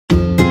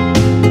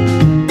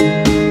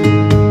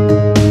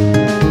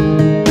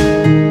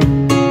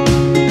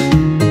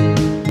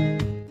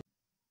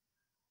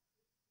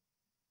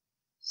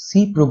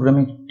C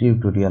programming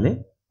টিউটোরিয়ালে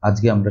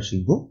আজকে আমরা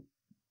শিখব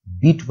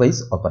বিটওয়াইজ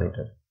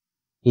অপারেটর।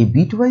 এই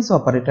বিটওয়াইজ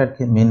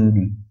অপারেটরকে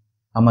মেনলি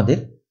আমাদের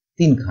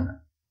তিনখানা,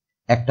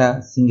 একটা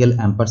সিঙ্গেল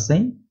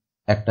অ্যাম্পারসাইন,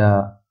 একটা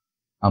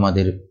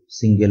আমাদের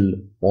সিঙ্গেল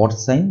অর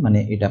সাইন মানে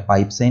এটা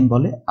পাইপ সাইন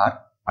বলে, আর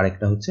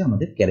আরেকটা হচ্ছে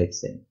আমাদের ক্যারেট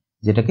সাইন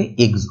যেটাকে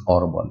এক্স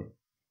অর বলে।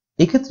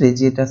 এক্ষেত্রে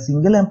যেটা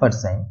সিঙ্গেল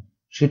অ্যাম্পারসাইন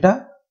সেটা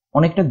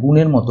অনেকটা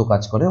গুণের মতো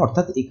কাজ করে,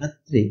 অর্থাৎ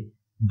এক্ষেত্রে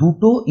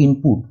দুটো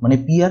ইনপুট মানে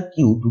পি আর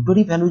কিউ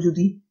দুটোরই ভ্যালু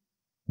যদি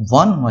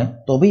 1 হয়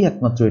তবেই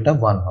একমাত্র এটা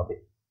 1 হবে,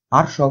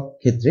 আর সব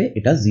ক্ষেত্রে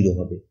এটা 0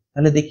 হবে।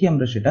 তাহলে দেখি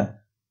আমরা সেটা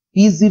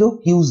P0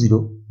 Q0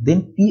 দেন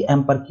P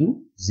অ্যাম্পার Q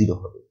 0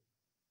 হবে।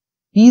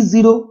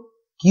 P0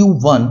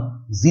 Q1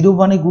 0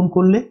 1 এ গুণ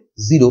করলে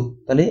 0,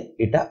 তাহলে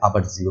এটা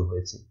আবার 0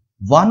 হয়েছে।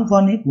 1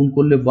 1 এ গুণ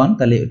করলে 1,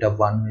 তাহলে এটা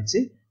 1 হয়েছে।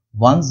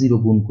 1 0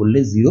 গুণ করলে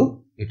 0,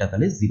 এটা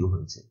তাহলে 0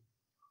 হয়েছে।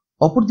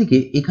 অপরদিকে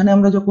এখানে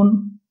আমরা যখন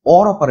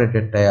অর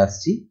অপারেটরটায়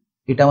আসছি,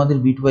 এটা আমাদের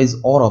বিটওয়াইজ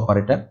অর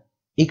অপারেটর।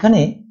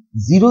 এখানে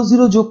 0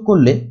 0 যোগ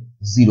করলে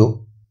 0,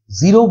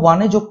 0 1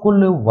 এ যোগ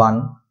করলেও 1,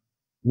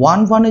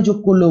 1 1 এ যোগ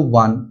করলেও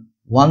 1,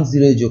 1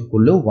 0 এ যোগ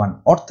করলেও 1,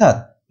 অর্থাৎ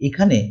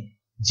এখানে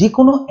যে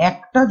কোনো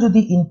একটা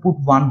যদি ইনপুট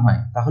 1 হয়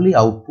তাহলেই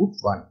আউটপুট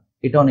 1।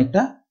 এটা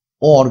অনেকটা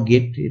অর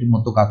গেট এর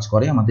মতো কাজ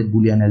করে, আমাদের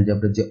বুলিয়ান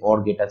অ্যালজেব্রার যে অর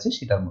গেট আছে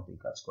সেটার মতোই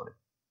কাজ করে।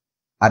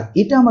 আর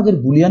এটা আমাদের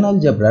বুলিয়ান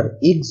অ্যালজেব্রার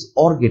এক্স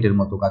অর গেটের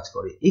মতো কাজ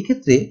করে।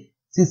 এক্ষেত্রে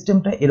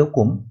সিস্টেমটা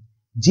এরকম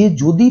যে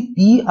যদি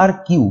পি আর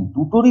কিউ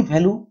দুটোরই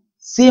ভ্যালু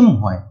সেম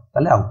হয়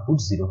তাহলে আউটপুট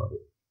 0 হবে।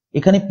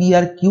 এখানে পি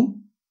আর কিউ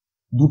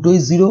দুটোই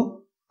 0,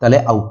 তাহলে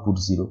আউটপুট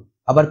 0।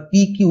 আবার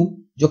পি কিউ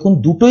যখন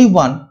দুটোই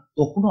 1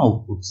 তখনও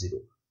আউটপুট 0।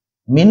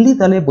 মেনলি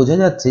তাহলে বোঝা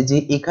যাচ্ছে যে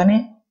এখানে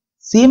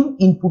সেম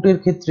ইনপুটের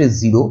ক্ষেত্রে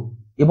 0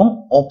 এবং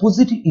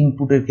অপোজিট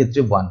ইনপুটের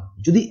ক্ষেত্রে 1।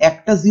 যদি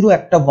একটা 0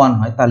 একটা 1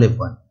 হয় তাহলে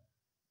 1,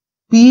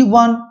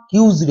 P1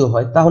 Q0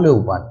 হয় তাহলেও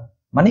 1।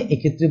 মানে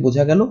এক্ষেত্রে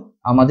বোঝা গেল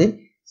আমাদের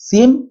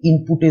সেম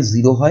ইনপুটে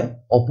 0 হয়,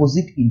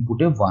 অপোজিট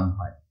ইনপুটে 1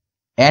 হয়।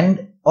 অ্যান্ড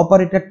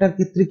অপারেটরটার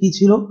ক্ষেত্রে কি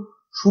ছিল,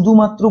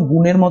 শুধুমাত্র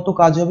গুণের মতো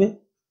কাজ হবে।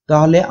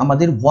 তাহলে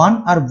আমাদের 1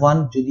 আর 1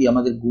 যদি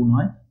আমাদের গুণ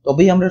হয়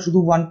তবেই আমরা শুধু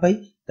 1 পাই,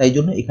 তাই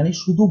জন্য এখানে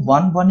শুধু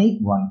 1 1 এই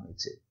 1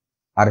 হয়েছে।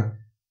 আর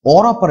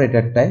অর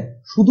অপারেটরটায়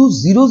শুধু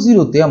 0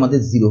 0 তে আমাদের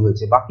 0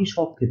 হয়েছে, বাকি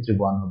সব ক্ষেত্রে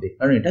 1 হবে,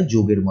 কারণ এটা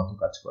যোগের মতো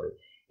কাজ করে।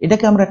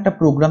 এটাকে আমরা একটা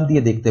প্রোগ্রাম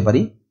দিয়ে দেখতে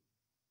পারি।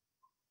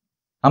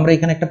 আমরা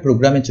এখানে একটা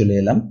প্রোগ্রামে চলে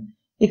এলাম।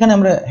 এখানে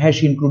আমরা hash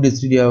include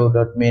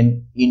stdio.main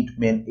int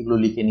main এগুলো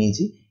লিখে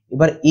নিয়েছি।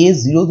 এবার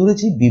a0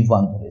 ধরেছি,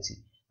 b1 ধরেছি।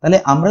 তাহলে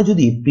আমরা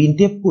যদি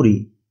প্রিন্টএফ করি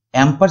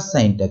অ্যাম্পার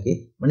সাইনটাকে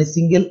মানে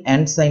সিঙ্গেল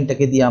অ্যান্ড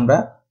সাইনটাকে দিয়ে আমরা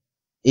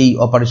এই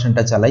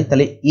অপারেশনটা চালাই,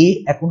 তাহলে a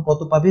এখন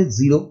কত পাবে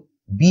 0,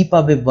 b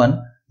পাবে 1,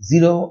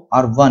 0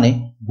 আর 1 এ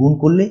গুণ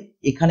করলে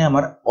এখানে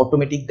আমার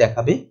অটোমেটিক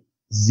দেখাবে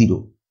 0।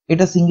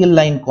 এটা সিঙ্গেল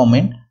লাইন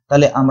কমেন্ট,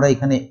 তাহলে আমরা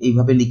এখানে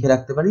এইভাবে লিখে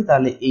রাখতে পারি,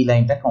 তাহলে এই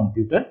লাইনটা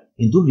কম্পিউটার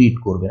কিন্তু রিড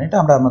করবে না। এটা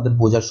আমরা আমাদের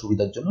বোঝার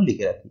সুবিধার জন্য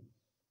লিখে রাখি।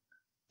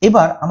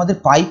 এবার আমাদের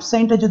পাইপ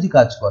সাইনটা যদি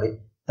কাজ করে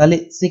তাহলে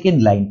সেকেন্ড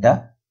লাইনটা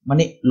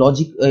মানে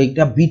লজিক,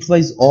 এটা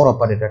বিটওয়াইজ অর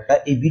অপারেটরটা,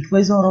 এই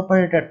বিটওয়াইজ অর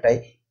অপারেটরটায়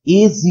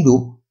a0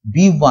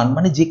 b1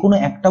 মানে যে কোনো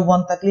একটা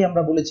 1 থাকলে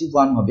আমরা বলেছি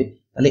 1 হবে,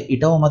 তাহলে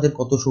এটাও আমাদের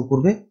কত শো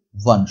করবে,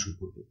 1 শো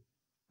করবে।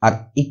 আর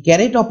এই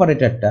ক্যারেট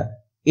অপারেটরটা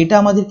এটা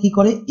আমাদের কি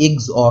করে,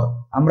 এক্স অর।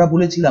 আমরা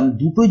বলেছিলাম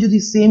দুটোই যদি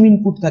সেম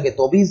ইনপুট থাকে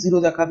তবেই 0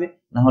 দেখাবে,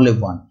 না হলে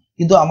 1,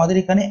 কিন্তু আমাদের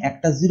এখানে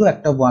একটা 0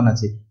 একটা 1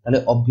 আছে, তাহলে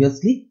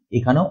অবভিয়াসলি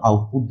এখানেও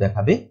আউটপুট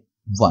দেখাবে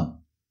 1।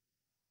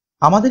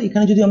 আমাদের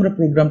এখানে যদি আমরা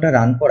প্রোগ্রামটা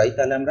রান করাই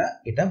তাহলে আমরা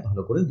এটা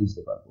ভালো করে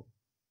বুঝতে পারবো।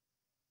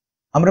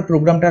 আমরা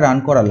প্রোগ্রামটা রান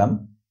করালাম,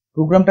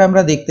 প্রোগ্রামটা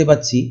আমরা দেখতে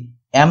পাচ্ছি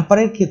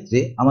অ্যাম্পারের ক্ষেত্রে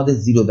আমাদের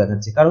 0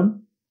 দেখাচ্ছে, কারণ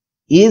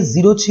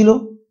a0 ছিল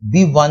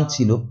b1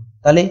 ছিল।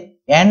 তাহলে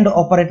অ্যান্ড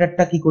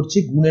অপারেটরটা কি করছে,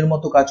 গুণের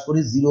মতো কাজ করে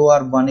 0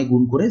 আর 1 এ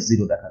গুণ করে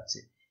 0 দেখাচ্ছে।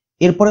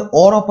 এরপরে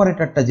অর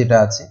অপারেটরটা যেটা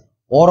আছে,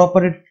 অর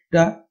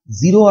অপারেটরটা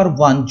 0 আর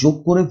 1 যোগ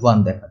করে 1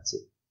 দেখাচ্ছে।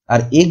 আর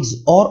এক্স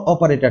অর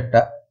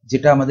অপারেটরটা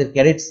যেটা আমাদের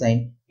ক্যারেট সাইন,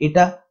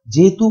 এটা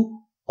যেহেতু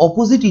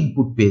অপোজিট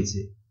ইনপুট পেয়েছে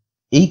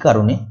এই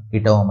কারণে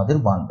এটাও আমাদের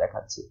 1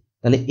 দেখাচ্ছে।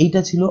 তাহলে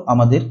এইটা ছিল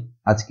আমাদের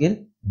আজকের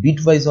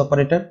বিটওয়াইজ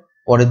অপারেটর।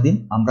 পরের দিন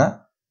আমরা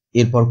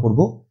এরপর করব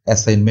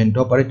অ্যাসাইনমেন্ট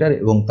অপারেটর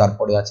এবং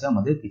তারপরে আছে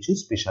আমাদের কিছু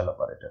স্পেশাল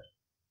অপারেটর।